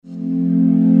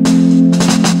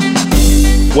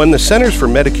When the Centers for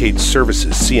Medicaid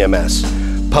Services, CMS,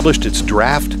 published its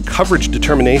draft coverage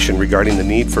determination regarding the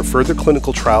need for further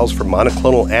clinical trials for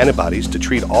monoclonal antibodies to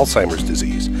treat Alzheimer's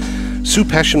disease, Sue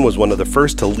Peschin was one of the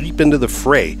first to leap into the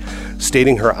fray,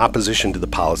 stating her opposition to the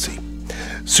policy.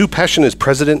 Sue Peschin is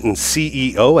president and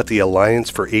CEO at the Alliance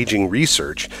for Aging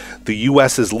Research, the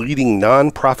U.S.'s leading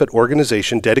nonprofit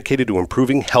organization dedicated to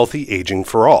improving healthy aging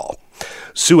for all.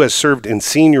 Sue has served in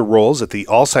senior roles at the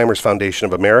Alzheimer's Foundation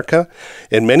of America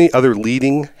and many other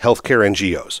leading healthcare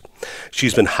NGOs.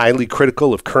 She's been highly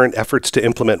critical of current efforts to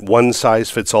implement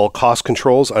one-size-fits-all cost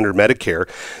controls under Medicare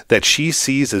that she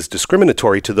sees as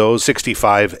discriminatory to those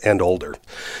 65 and older.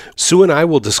 Sue and I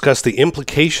will discuss the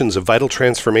implications of Vital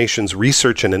Transformation's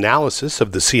research and analysis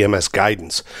of the CMS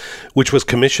guidance, which was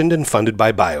commissioned and funded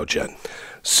by Biogen.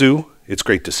 Sue, it's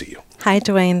great to see you. Hi,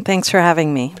 Dwayne. Thanks for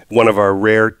having me. One of our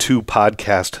rare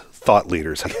two-podcast thought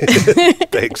leaders.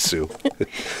 Thanks, Sue.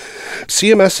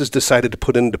 CMS has decided to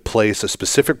put into place a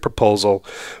specific proposal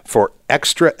for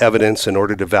extra evidence in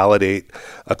order to validate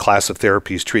a class of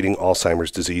therapies treating Alzheimer's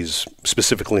disease,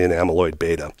 specifically in amyloid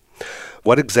beta.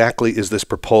 What exactly is this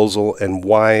proposal, and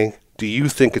why do you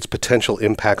think its potential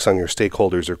impacts on your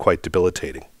stakeholders are quite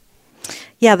debilitating?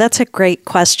 Yeah, that's a great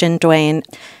question, Dwayne.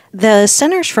 The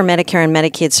Centers for Medicare and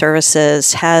Medicaid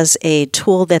Services has a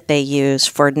tool that they use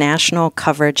for national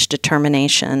coverage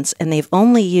determinations, and they've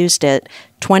only used it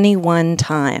 21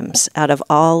 times out of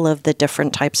all of the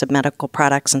different types of medical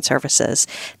products and services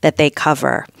that they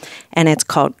cover. And it's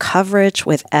called Coverage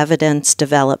with Evidence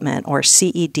Development, or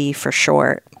CED for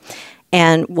short.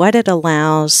 And what it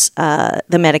allows the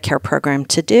Medicare program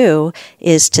to do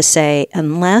is to say,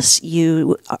 unless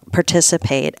you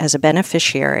participate as a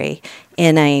beneficiary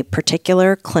in a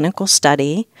particular clinical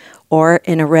study or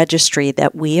in a registry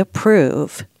that we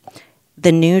approve,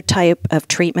 the new type of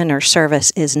treatment or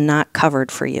service is not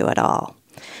covered for you at all.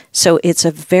 So it's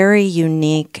a very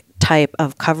unique type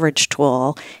of coverage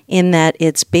tool in that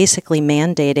it's basically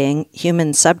mandating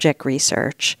human subject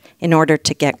research in order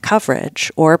to get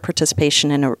coverage or participation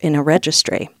in a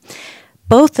registry.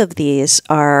 Both of these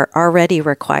are already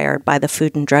required by the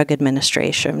Food and Drug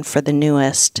Administration for the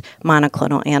newest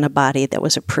monoclonal antibody that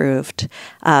was approved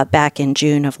back in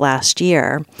June of last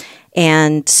year.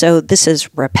 And so this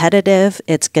is repetitive.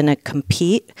 It's going to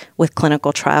compete with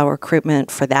clinical trial recruitment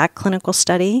for that clinical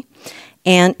study.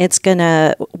 And it's going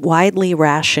to widely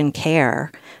ration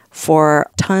care for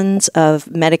tons of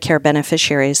Medicare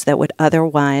beneficiaries that would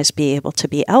otherwise be able to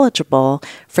be eligible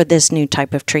for this new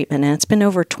type of treatment. And it's been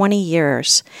over 20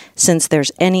 years since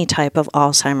there's any type of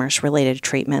Alzheimer's-related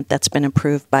treatment that's been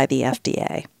approved by the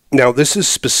FDA. Now, this is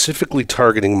specifically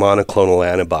targeting monoclonal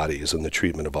antibodies in the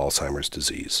treatment of Alzheimer's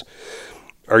disease.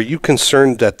 Are you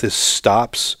concerned that this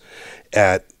stops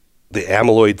at the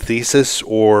amyloid thesis,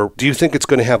 or do you think it's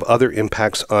going to have other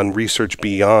impacts on research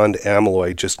beyond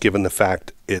amyloid, just given the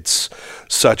fact it's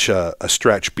such a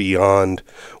stretch beyond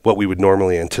what we would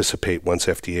normally anticipate once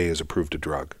FDA has approved a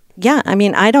drug? Yeah, I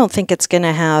mean, I don't think it's going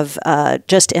to have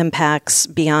just impacts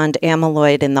beyond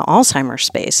amyloid in the Alzheimer's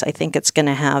space. I think it's going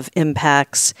to have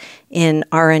impacts in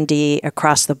R&D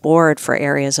across the board for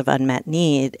areas of unmet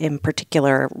need, in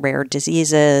particular rare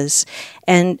diseases,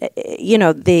 and, you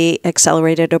know, the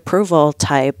accelerated approval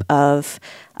type of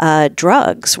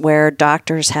drugs where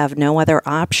doctors have no other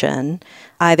option.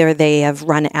 Either they have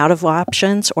run out of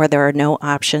options or there are no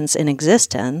options in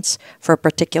existence for a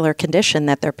particular condition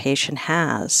that their patient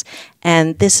has.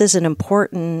 And this is an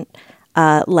important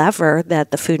lever that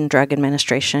the Food and Drug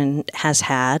Administration has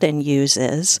had and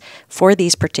uses for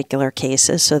these particular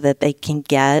cases so that they can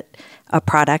get a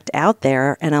product out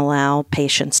there and allow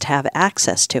patients to have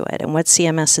access to it. And what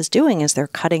CMS is doing is they're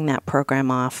cutting that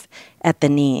program off at the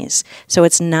knees. So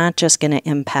it's not just going to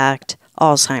impact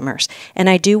Alzheimer's. And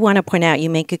I do want to point out, you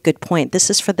make a good point, this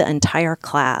is for the entire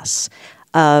class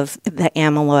of the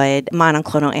amyloid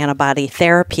monoclonal antibody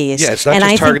therapies. Yeah, it's not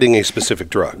just targeting a specific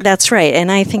drug. That's right.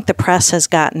 And I think the press has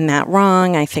gotten that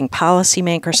wrong. I think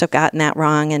policymakers have gotten that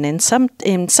wrong. And in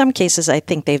some cases, I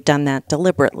think they've done that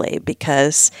deliberately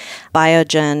because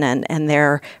Biogen and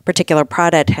their particular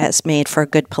product has made for a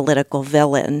good political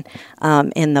villain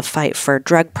in the fight for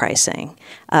drug pricing,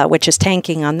 which is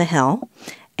tanking on the Hill.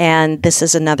 And this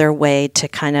is another way to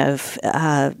kind of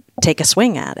take a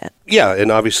swing at it. Yeah, and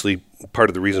obviously part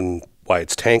of the reason why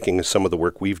it's tanking is some of the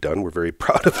work we've done. We're very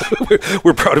proud of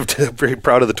very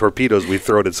proud of the torpedoes we've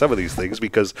thrown at some of these things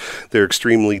because they're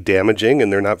extremely damaging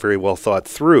and they're not very well thought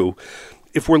through.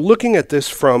 If we're looking at this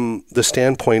from the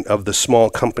standpoint of the small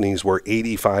companies where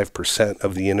 85%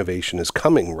 of the innovation is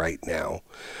coming right now,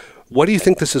 What do you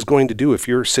think this is going to do if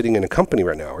you're sitting in a company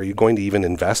right now? Are you going to even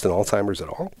invest in Alzheimer's at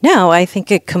all? No, I think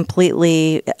it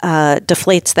completely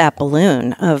deflates that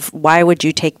balloon of why would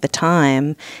you take the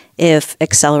time if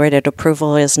accelerated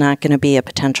approval is not going to be a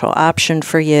potential option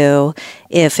for you,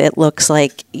 if it looks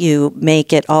like you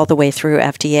make it all the way through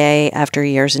FDA after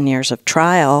years and years of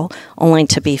trial, only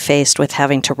to be faced with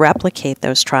having to replicate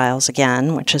those trials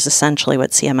again, which is essentially what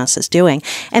CMS is doing.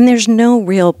 And there's no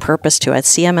real purpose to it.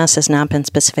 CMS has not been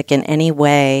specific in any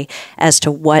way as to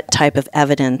what type of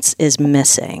evidence is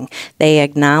missing. They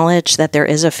acknowledge that there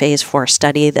is a phase 4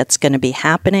 study that's going to be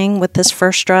happening with this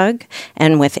first drug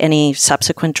and with any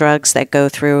subsequent drugs that go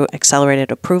through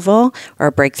accelerated approval or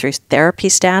breakthrough therapy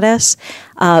status.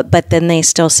 But then they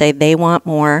still say they want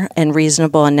more, and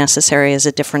reasonable and necessary is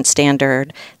a different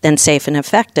standard than safe and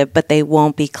effective, but they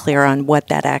won't be clear on what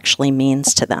that actually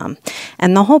means to them.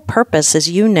 And the whole purpose, as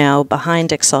you know,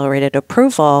 behind accelerated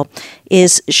approval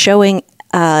is showing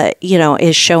a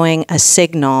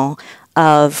signal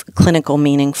of clinical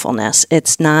meaningfulness.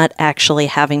 It's not actually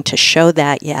having to show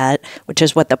that yet, which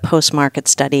is what the post-market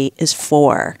study is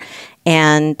for.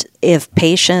 And if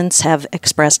patients have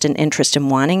expressed an interest in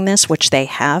wanting this, which they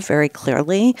have very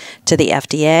clearly to the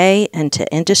FDA and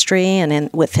to industry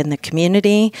and within the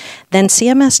community, then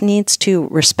CMS needs to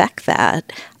respect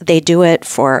that. They do it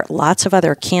for lots of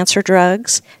other cancer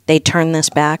drugs. They turned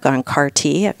this back on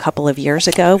CAR-T a couple of years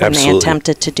ago when Absolutely. they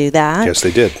attempted to do that. Yes,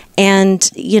 they did. And,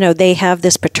 they have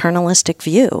this paternalistic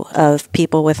view of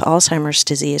people with Alzheimer's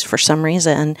disease for some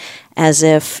reason, as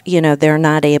if, they're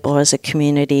not able as a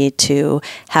community to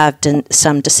have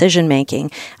some decision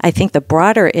making. I think the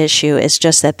broader issue is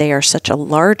just that they are such a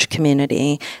large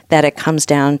community that it comes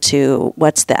down to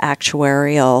what's the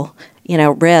actuarial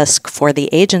risk for the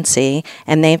agency,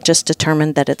 and they've just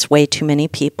determined that it's way too many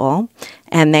people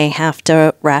and they have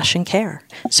to ration care.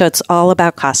 So it's all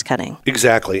about cost cutting.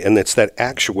 Exactly, and it's that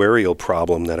actuarial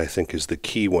problem that I think is the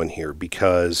key one here,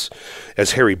 because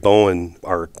as Harry Bowen,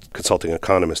 our consulting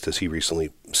economist, as he recently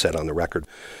said on the record,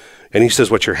 and he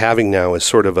says what you're having now is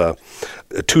sort of a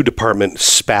two-department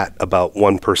spat about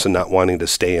one person not wanting to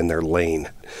stay in their lane.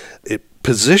 It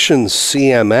positions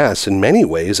CMS in many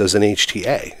ways as an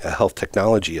HTA, a health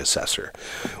technology assessor,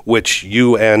 which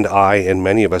you and I and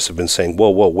many of us have been saying,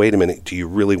 whoa, wait a minute, do you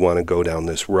really want to go down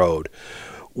this road?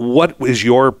 What is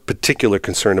your particular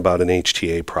concern about an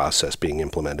HTA process being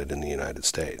implemented in the United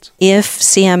States? If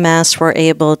CMS were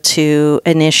able to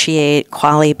initiate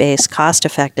quality-based cost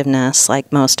effectiveness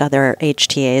like most other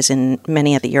HTAs in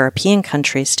many of the European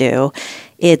countries do,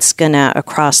 it's going to,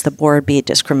 across the board, be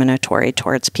discriminatory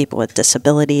towards people with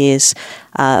disabilities,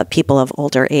 people of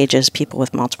older ages, people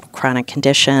with multiple chronic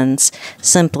conditions,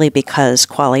 simply because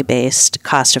quality-based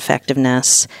cost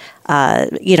effectiveness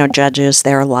judges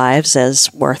their lives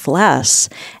as worth less.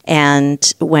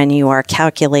 And when you are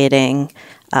calculating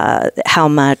how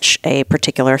much a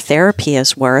particular therapy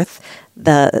is worth,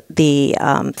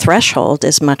 the threshold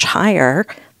is much higher.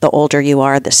 The older you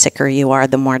are, the sicker you are,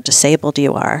 the more disabled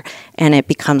you are, and it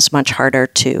becomes much harder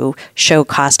to show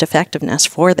cost effectiveness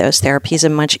for those therapies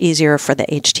and much easier for the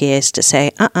HTAs to say,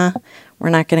 we're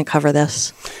not going to cover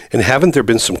this. And haven't there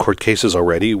been some court cases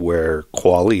already where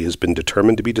quality has been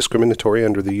determined to be discriminatory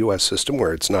under the U.S. system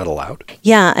where it's not allowed?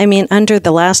 Yeah, under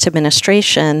the last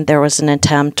administration, there was an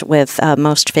attempt with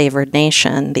Most Favored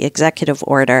Nation, the executive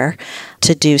order,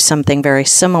 to do something very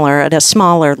similar at a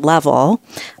smaller level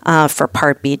for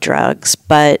Part B drugs.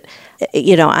 But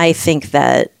I think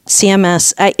that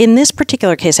CMS, in this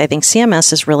particular case, I think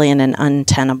CMS is really in an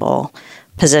untenable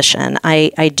position.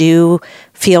 I do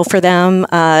feel for them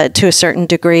to a certain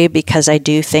degree, because I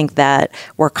do think that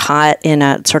we're caught in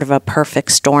a sort of a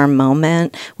perfect storm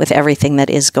moment with everything that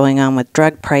is going on with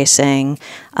drug pricing.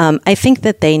 I think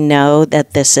that they know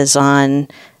that this is on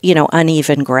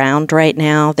uneven ground right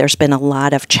now. There's been a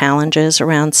lot of challenges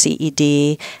around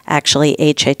CED. Actually,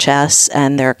 HHS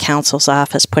and their counsel's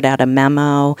office put out a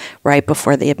memo right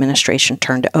before the administration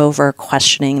turned over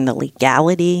questioning the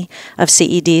legality of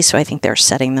CED. So I think they're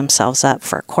setting themselves up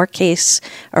for a court case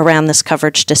around this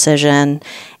coverage decision.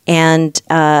 And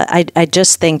I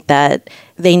just think that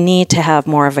they need to have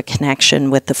more of a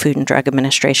connection with the Food and Drug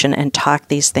Administration and talk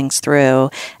these things through,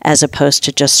 as opposed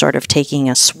to just sort of taking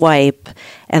a swipe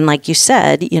and, like you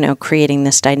said, creating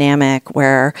this dynamic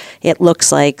where it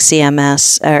looks like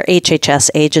CMS or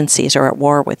HHS agencies are at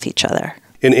war with each other.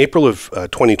 In April of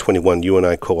 2021, you and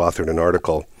I co-authored an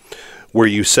article where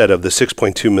you said of the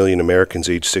 6.2 million Americans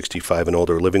aged 65 and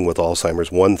older living with Alzheimer's,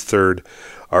 1/3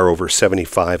 are over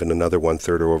 75 and another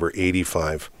 1/3 are over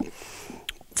 85.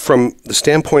 From the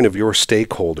standpoint of your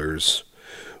stakeholders,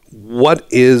 What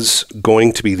is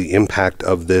going to be the impact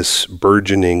of this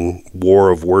burgeoning war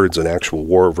of words and actual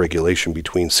war of regulation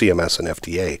between CMS and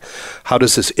FDA? How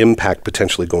does this impact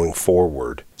potentially going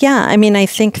forward? Yeah, I mean, I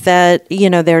think that,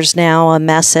 there's now a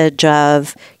message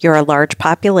of you're a large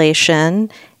population.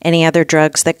 Any other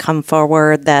drugs that come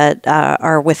forward that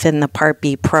are within the Part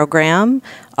B program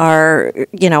are,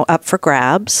 up for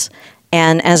grabs.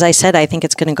 And as I said, I think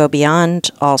it's going to go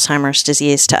beyond Alzheimer's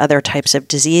disease to other types of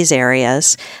disease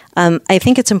areas. I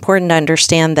think it's important to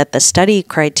understand that the study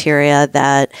criteria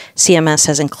that CMS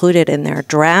has included in their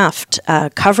draft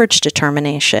coverage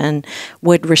determination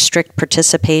would restrict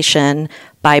participation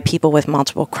by people with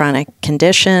multiple chronic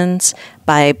conditions,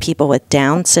 by people with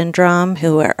Down syndrome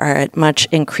who are at much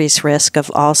increased risk of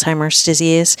Alzheimer's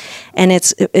disease. And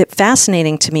it's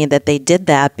fascinating to me that they did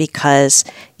that because,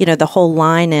 the whole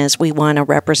line is we want a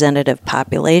representative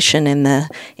population of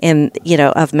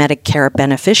Medicare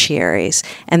beneficiaries.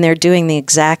 And they're doing the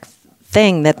exact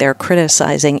thing that they're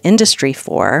criticizing industry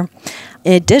for.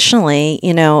 Additionally,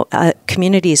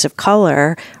 communities of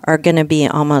color are going to be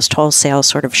almost wholesale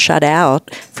sort of shut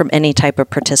out from any type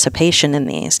of participation in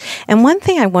these. And one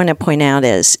thing I want to point out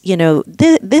is,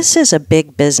 this is a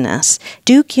big business.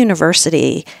 Duke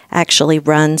University actually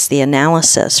runs the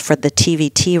analysis for the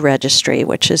TVT registry,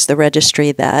 which is the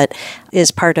registry that is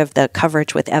part of the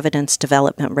coverage with evidence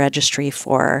development registry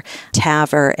for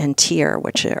TAVR and TEER,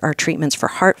 which are treatments for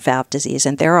heart valve disease.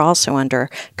 And they're also under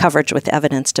coverage with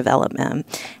evidence development.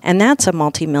 And that's a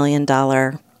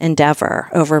multi-million-dollar endeavor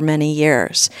over many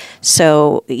years.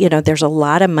 So, there's a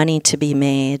lot of money to be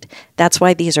made. That's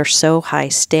why these are so high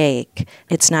stake.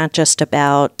 It's not just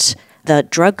about the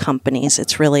drug companies,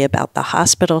 it's really about the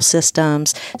hospital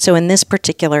systems. So in this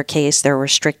particular case, they're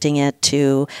restricting it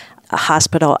to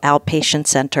hospital outpatient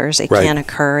centers. It can't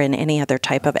occur in any other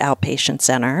type of outpatient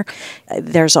center.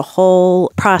 There's a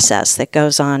whole process that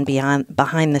goes on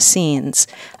behind the scenes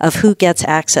of who gets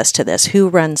access to this, who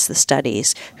runs the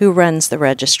studies, who runs the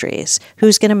registries,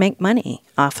 who's going to make money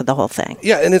off of the whole thing.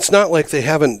 Yeah, and it's not like they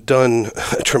haven't done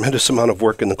a tremendous amount of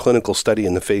work in the clinical study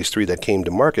in the phase 3 that came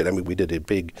to market. I mean, we did a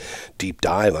big deep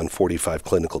dive on 45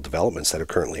 clinical developments that are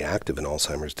currently active in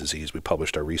Alzheimer's disease. We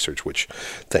published our research, which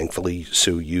thankfully,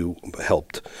 Sue, you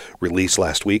helped release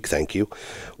last week. Thank you.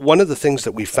 One of the things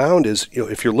that we found is,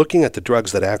 if you're looking at the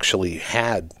drugs that actually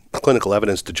had clinical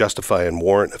evidence to justify and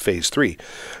warrant a phase 3,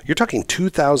 you're talking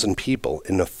 2,000 people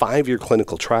in a 5-year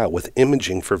clinical trial with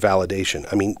imaging for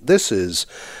validation. I mean, this is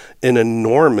an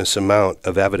enormous amount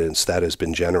of evidence that has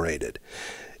been generated.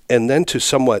 And then to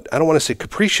somewhat, I don't want to say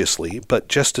capriciously, but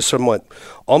just to somewhat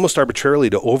almost arbitrarily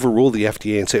to overrule the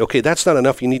FDA and say, okay, that's not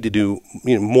enough. You need to do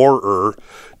more or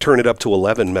turn it up to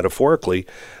 11 metaphorically.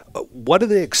 What do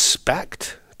they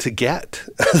expect to get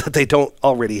that they don't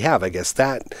already have? I guess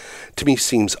that to me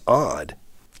seems odd.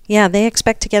 Yeah, they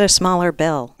expect to get a smaller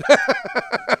bill.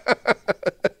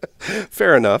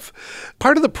 Fair enough.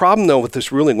 Part of the problem, though, with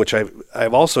this ruling, which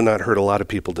I've also not heard a lot of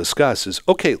people discuss, is,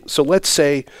 okay, so let's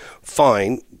say,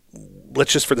 fine,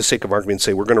 let's just for the sake of argument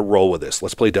say we're going to roll with this.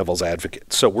 Let's play devil's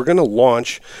advocate. So we're going to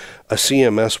launch a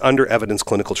CMS under evidence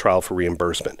clinical trial for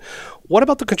reimbursement. What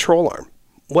about the control arm?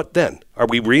 What then? Are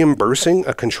we reimbursing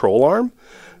a control arm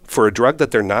for a drug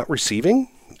that they're not receiving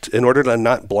in order to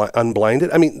not unblind it?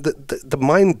 I mean, the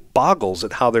mind boggles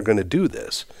at how they're going to do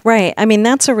this. Right. I mean,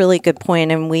 that's a really good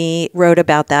point, and we wrote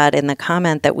about that in the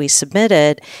comment that we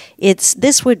submitted.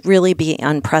 This would really be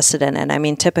unprecedented. I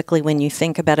mean, typically when you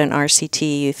think about an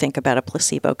RCT, you think about a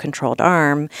placebo-controlled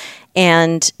arm.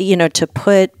 And, to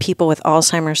put people with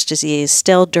Alzheimer's disease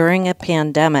still during a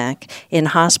pandemic in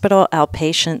hospital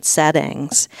outpatient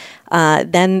settings,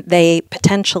 then they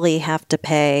potentially have to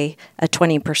pay a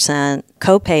 20%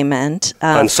 copayment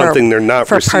on something they're not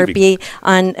for receiving. Part B,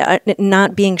 on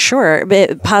not being sure,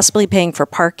 but possibly paying for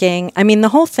parking. I mean, the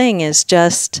whole thing is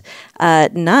just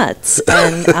nuts,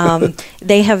 and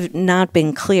they have not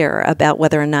been clear about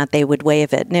whether or not they would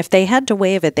waive it. And if they had to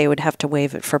waive it, they would have to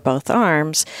waive it for both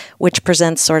arms, which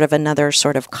presents sort of another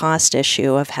sort of cost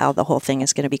issue of how the whole thing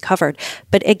is going to be covered.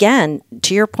 But again,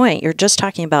 to your point, you're just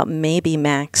talking about maybe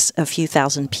max a few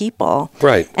thousand people.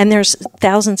 Right. And there's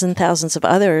thousands and thousands of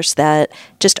others that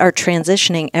just are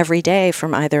transitioning every day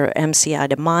from either MCI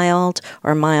to mild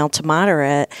or mild to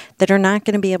moderate that are not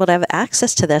going to be able to have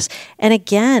access to this. And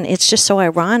again, it's just so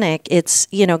ironic. It's,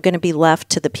 going to be left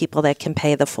to the people that can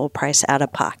pay the full price out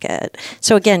of pocket.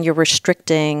 So again, you're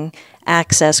restricting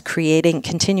access,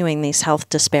 continuing these health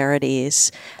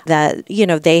disparities that,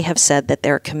 they have said that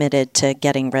they're committed to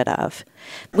getting rid of.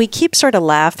 We keep sort of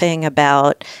laughing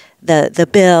about the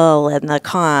bill and the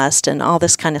cost and all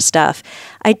this kind of stuff.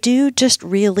 I do just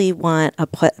really want to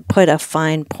put a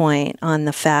fine point on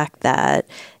the fact that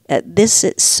this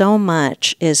so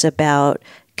much is about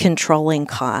controlling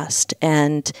cost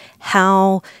and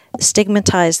how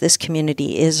stigmatized this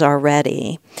community is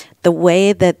already. The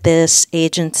way that this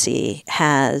agency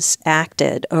has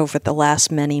acted over the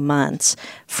last many months,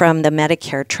 from the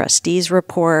Medicare trustees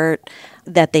report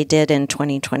that they did in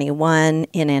 2021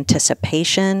 in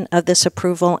anticipation of this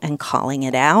approval and calling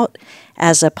it out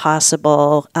as a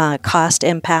possible cost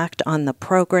impact on the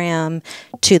program,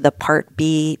 to the Part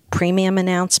B premium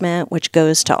announcement, which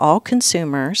goes to all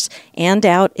consumers and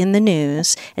out in the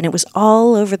news. And it was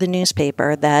all over the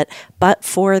newspaper that, but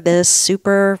for this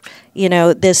super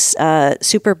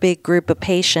big group of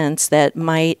patients that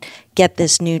might get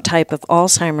this new type of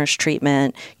Alzheimer's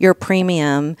treatment, your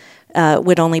premium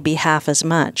would only be half as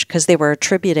much, because they were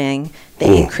attributing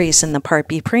the increase in the Part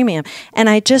B premium. And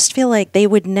I just feel like they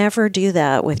would never do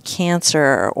that with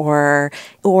cancer or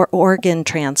organ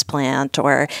transplant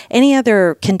or any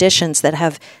other conditions that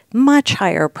have much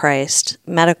higher priced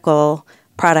medical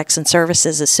products and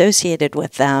services associated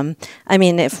with them. I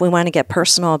mean, if we want to get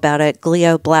personal about it,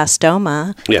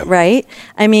 glioblastoma, right?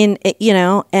 I mean,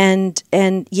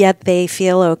 and yet they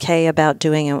feel okay about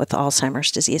doing it with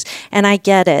Alzheimer's disease. And I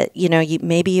get it.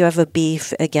 Maybe you have a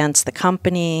beef against the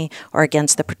company or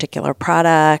against the particular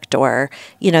product or,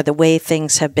 the way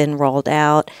things have been rolled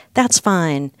out. That's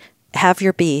fine. Have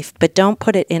your beef, but don't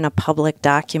put it in a public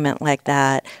document like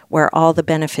that where all the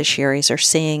beneficiaries are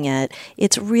seeing it.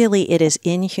 It is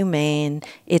inhumane.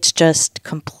 It's just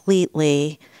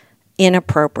completely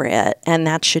inappropriate, and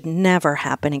that should never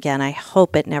happen again. I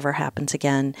hope it never happens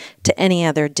again to any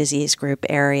other disease group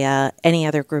area, any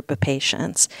other group of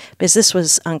patients, because this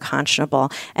was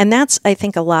unconscionable. And that's, I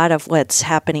think, a lot of what's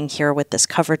happening here with this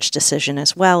coverage decision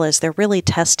as well, is they're really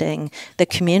testing the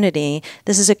community.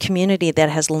 This is a community that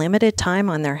has limited time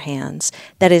on their hands,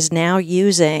 that is now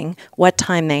using what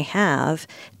time they have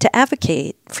to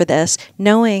advocate for this,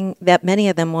 knowing that many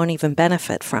of them won't even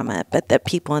benefit from it, but that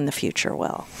people in the future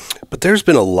will. But there's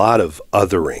been a lot of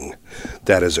othering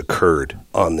that has occurred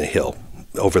on the Hill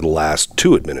over the last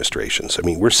two administrations. I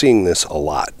mean, we're seeing this a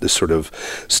lot, this sort of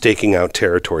staking out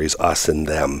territories, us and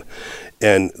them.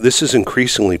 And this is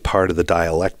increasingly part of the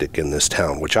dialectic in this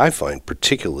town, which I find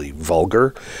particularly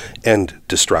vulgar and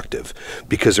destructive,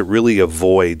 because it really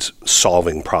avoids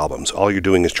solving problems. All you're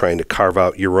doing is trying to carve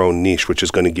out your own niche, which is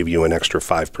going to give you an extra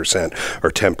 5% or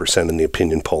 10% in the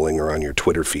opinion polling or on your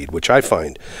Twitter feed, which I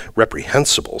find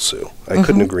reprehensible, Sue. I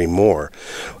couldn't agree more.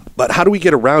 But how do we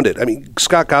get around it? I mean,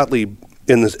 Scott Gottlieb,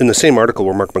 in the same article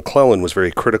where Mark McClellan was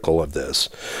very critical of this,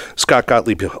 Scott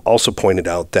Gottlieb also pointed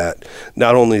out that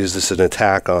not only is this an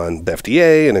attack on the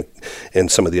FDA and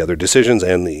some of the other decisions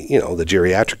and the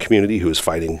geriatric community who is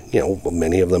fighting,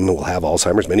 many of them will have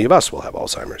Alzheimer's, many of us will have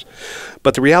Alzheimer's,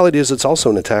 but the reality is it's also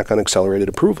an attack on accelerated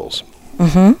approvals.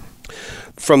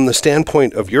 From the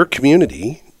standpoint of your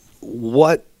community,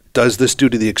 what does this do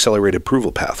to the accelerated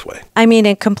approval pathway? I mean,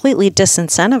 it completely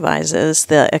disincentivizes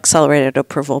the accelerated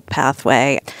approval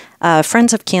pathway.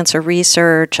 Friends of Cancer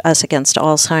Research, Us Against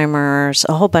Alzheimer's,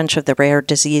 a whole bunch of the rare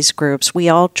disease groups, we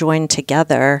all joined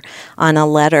together on a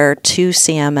letter to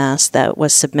CMS that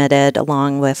was submitted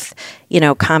along with,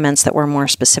 comments that were more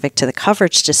specific to the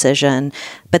coverage decision.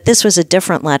 But this was a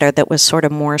different letter that was sort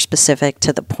of more specific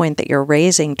to the point that you're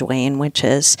raising, Dwayne, which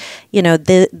is,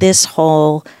 this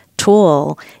whole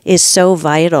tool is so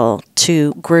vital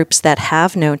to groups that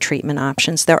have no treatment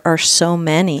options. There are so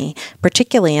many,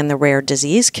 particularly in the rare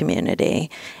disease community.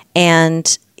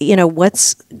 And,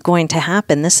 what's going to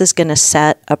happen? This is going to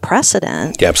set a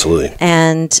precedent. Yeah, absolutely.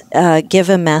 And give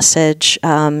a message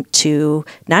to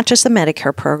not just the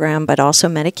Medicare program, but also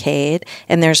Medicaid.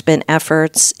 And there's been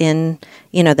efforts in,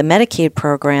 the Medicaid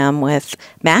program with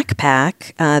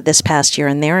MACPAC this past year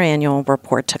in their annual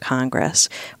report to Congress,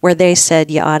 where they said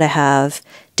you ought to have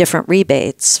different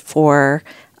rebates for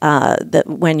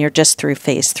when you're just through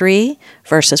phase 3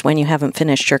 versus when you haven't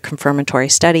finished your confirmatory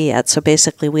study yet. So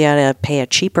basically, we ought to pay a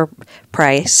cheaper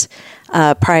price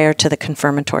prior to the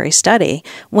confirmatory study,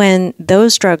 when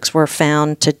those drugs were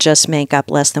found to just make up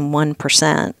less than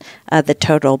 1% of the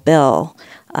total bill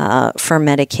for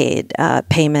Medicaid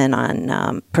payment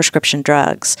on prescription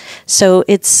drugs. So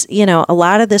it's, a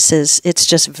lot of this it's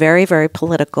just very, very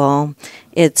political.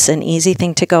 It's an easy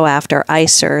thing to go after.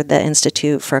 ICER, the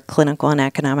Institute for Clinical and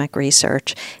Economic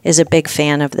Research, is a big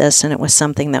fan of this, and it was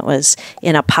something that was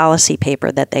in a policy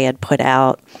paper that they had put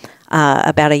out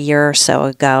about a year or so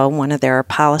ago, one of their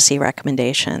policy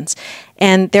recommendations.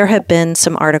 And there have been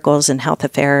some articles in Health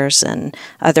Affairs and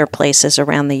other places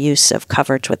around the use of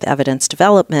coverage with evidence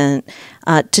development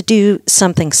to do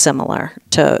something similar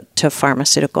to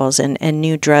pharmaceuticals and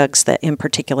new drugs that, in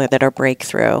particular, that are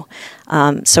breakthrough.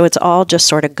 So it's all just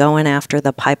sort of going after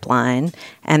the pipeline,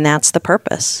 and that's the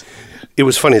purpose. It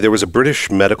was funny. There was a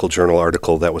British medical journal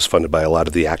article that was funded by a lot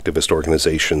of the activist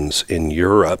organizations in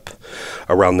Europe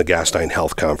around the Gastein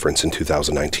Health Conference in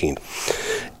 2019.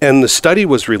 And the study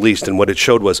was released, and what it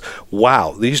showed was,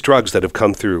 wow, these drugs that have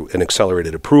come through an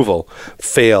accelerated approval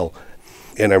fail.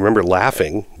 And I remember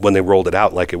laughing when they rolled it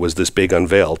out like it was this big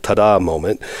unveil, ta-da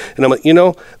moment. And I'm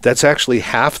like, that's actually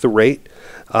half the rate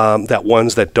that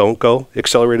ones that don't go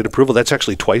accelerated approval, that's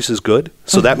actually twice as good.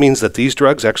 So that means that these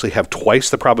drugs actually have twice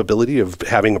the probability of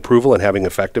having approval and having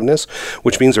effectiveness,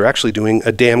 which means they're actually doing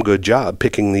a damn good job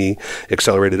picking the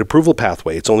accelerated approval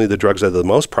pathway. It's only the drugs that are the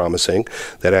most promising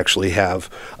that actually have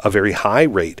a very high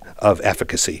rate of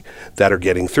efficacy that are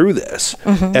getting through this.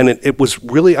 And it was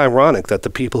really ironic that the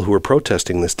people who were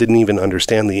protesting this didn't even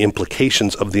understand the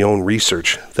implications of the own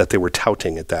research that they were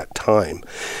touting at that time.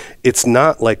 It's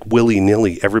not like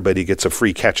willy-nilly everybody gets a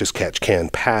free catch-as-catch-can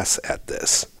pass at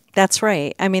this. That's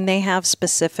right. I mean, they have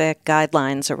specific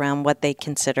guidelines around what they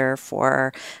consider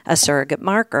for a surrogate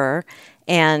marker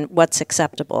and what's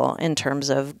acceptable in terms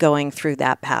of going through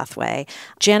that pathway.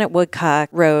 Janet Woodcock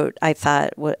wrote, I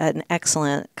thought, an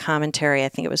excellent commentary. I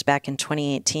think it was back in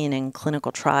 2018 in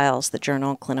Clinical Trials, the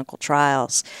Journal of Clinical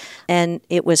Trials. And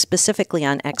it was specifically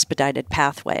on expedited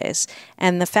pathways.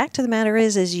 And the fact of the matter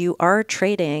is you are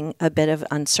trading a bit of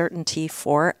uncertainty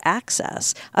for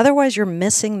access. Otherwise, you're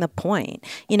missing the point.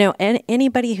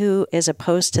 Anybody who is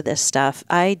opposed to this stuff,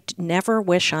 I never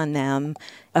wish on them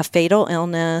a fatal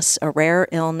illness, a rare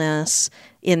illness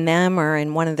in them or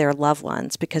in one of their loved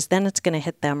ones, because then it's going to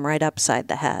hit them right upside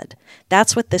the head.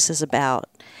 That's what this is about.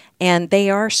 And they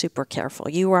are super careful.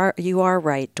 You are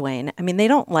right, Dwayne. I mean,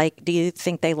 do you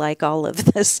think they like all of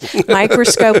this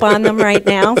microscope on them right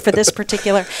now for this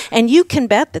particular? And you can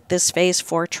bet that this phase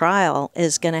 4 trial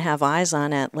is going to have eyes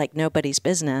on it like nobody's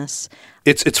business.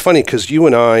 It's funny because you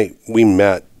and we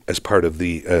met as part of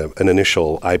an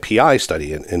initial IPI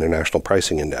study, an International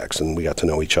Pricing Index, and we got to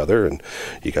know each other, and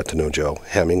you got to know Joe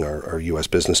Hemming, our U.S.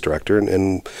 business director,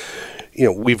 and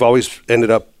we've always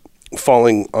ended up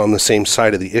falling on the same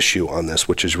side of the issue on this,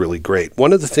 which is really great.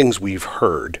 One of the things we've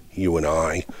heard, you and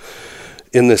I,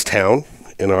 in this town,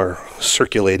 in our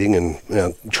circulating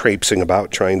and traipsing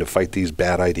about trying to fight these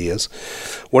bad ideas,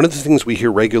 one of the things we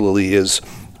hear regularly is,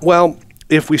 well,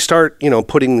 if we start,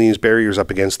 putting these barriers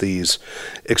up against these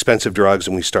expensive drugs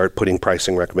and we start putting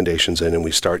pricing recommendations in and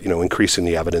we start, increasing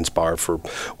the evidence bar for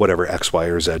whatever X, Y,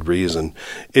 or Z reason,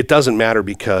 it doesn't matter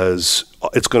because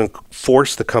it's going to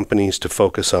force the companies to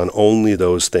focus on only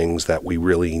those things that we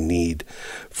really need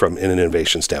from an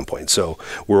innovation standpoint. So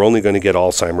we're only going to get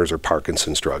Alzheimer's or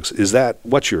Parkinson's drugs.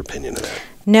 What's your opinion of that?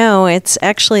 No, it's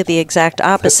actually the exact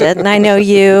opposite. And I know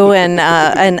you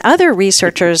and other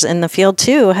researchers in the field,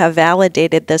 too, have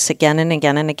validated this again and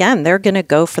again and again. They're going to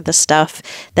go for the stuff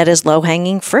that is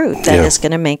low-hanging fruit, that is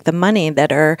going to make the money,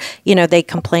 that are, they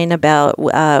complain about,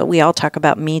 we all talk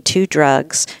about Me Too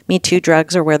drugs. Me Too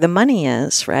drugs are where the money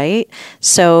is, right?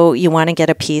 So you want to get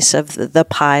a piece of the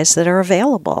pies that are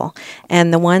available.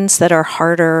 And the ones that are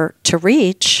harder to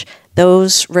reach,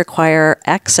 those require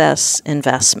excess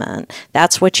investment.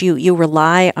 That's what you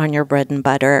rely on your bread and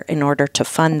butter in order to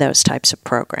fund those types of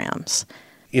programs.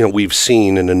 We've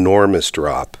seen an enormous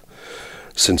drop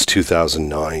since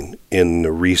 2009 in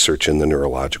the research in the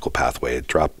neurological pathway. It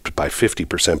dropped by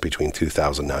 50% between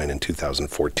 2009 and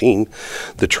 2014.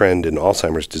 The trend in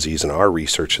Alzheimer's disease in our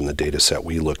research in the data set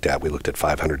we looked at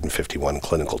 551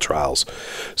 clinical trials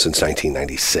since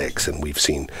 1996, and we've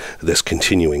seen this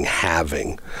continuing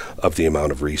halving of the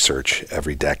amount of research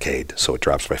every decade. So it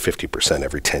drops by 50%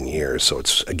 every 10 years. So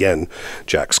it's, again,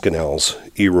 Jack Scannell's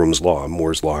Eroom's Law,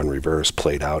 Moore's Law in reverse,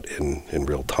 played out in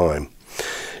real time.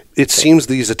 It seems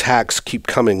these attacks keep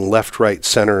coming left, right,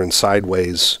 center, and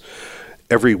sideways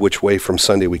every which way from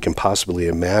Sunday we can possibly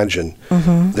imagine.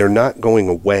 They're not going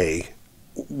away.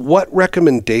 What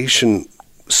recommendation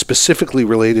specifically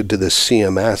related to this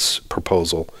CMS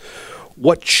proposal,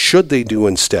 what should they do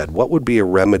instead? What would be a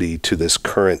remedy to this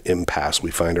current impasse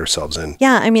we find ourselves in?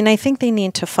 Yeah, I think they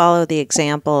need to follow the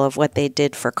example of what they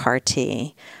did for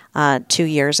CAR-T. 2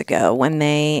 years ago when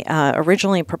they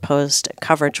originally proposed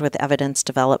coverage with evidence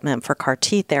development for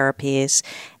CAR-T therapies,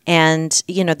 And,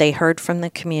 they heard from the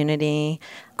community.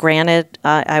 Granted,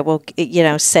 I will,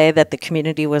 say that the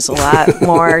community was a lot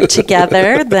more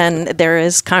together than there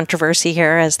is controversy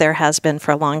here, as there has been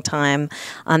for a long time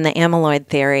on the amyloid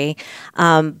theory.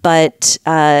 But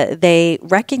they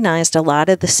recognized a lot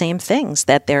of the same things,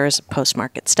 that there's a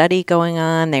post-market study going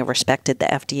on. They respected the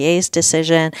FDA's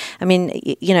decision. I mean,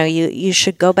 you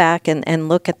should go back and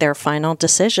look at their final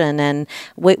decision. And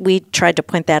we tried to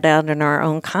point that out in our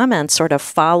own comments, sort of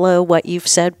follow what you've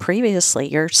said previously.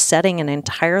 You're setting an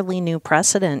entirely new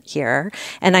precedent here.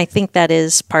 And I think that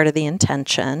is part of the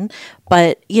intention.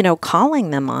 But,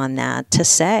 calling them on that to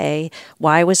say,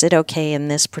 why was it okay in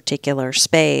this particular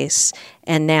space,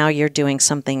 and now you're doing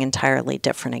something entirely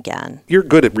different again? You're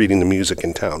good at reading the music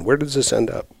in town. Where does this end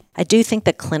up? I do think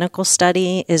the clinical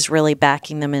study is really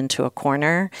backing them into a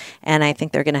corner, and I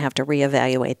think they're going to have to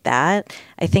reevaluate that.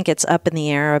 I think it's up in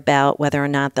the air about whether or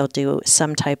not they'll do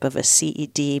some type of a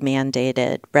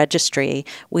CED-mandated registry.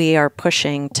 We are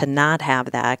pushing to not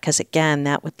have that because, again,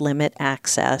 that would limit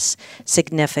access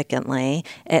significantly.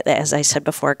 As I said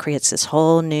before, it creates this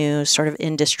whole new sort of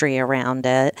industry around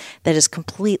it that is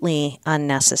completely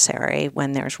unnecessary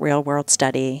when there's real-world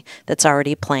study that's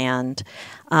already planned.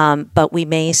 But we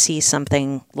may see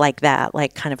something like that,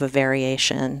 like kind of a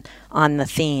variation on the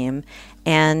theme.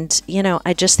 And,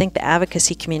 I just think the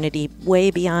advocacy community,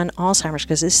 way beyond Alzheimer's,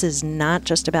 because this is not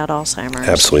just about Alzheimer's.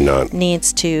 Absolutely not.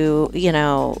 Needs to,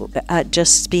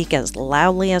 just speak as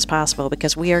loudly as possible,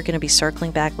 because we are going to be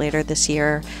circling back later this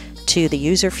year to the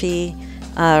user fee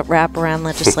wraparound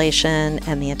legislation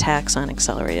and the attacks on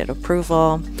accelerated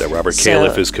approval. That Robert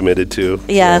Califf is committed to.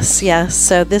 Yes, yes.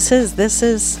 So this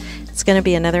is it's going to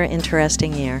be another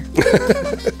interesting year.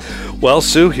 Well,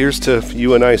 Sue, here's to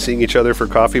you and I seeing each other for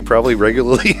coffee probably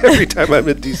regularly every time I'm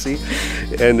in D.C.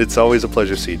 And it's always a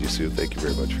pleasure seeing you, Sue. Thank you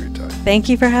very much for your time. Thank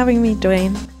you for having me,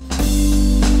 Dwayne.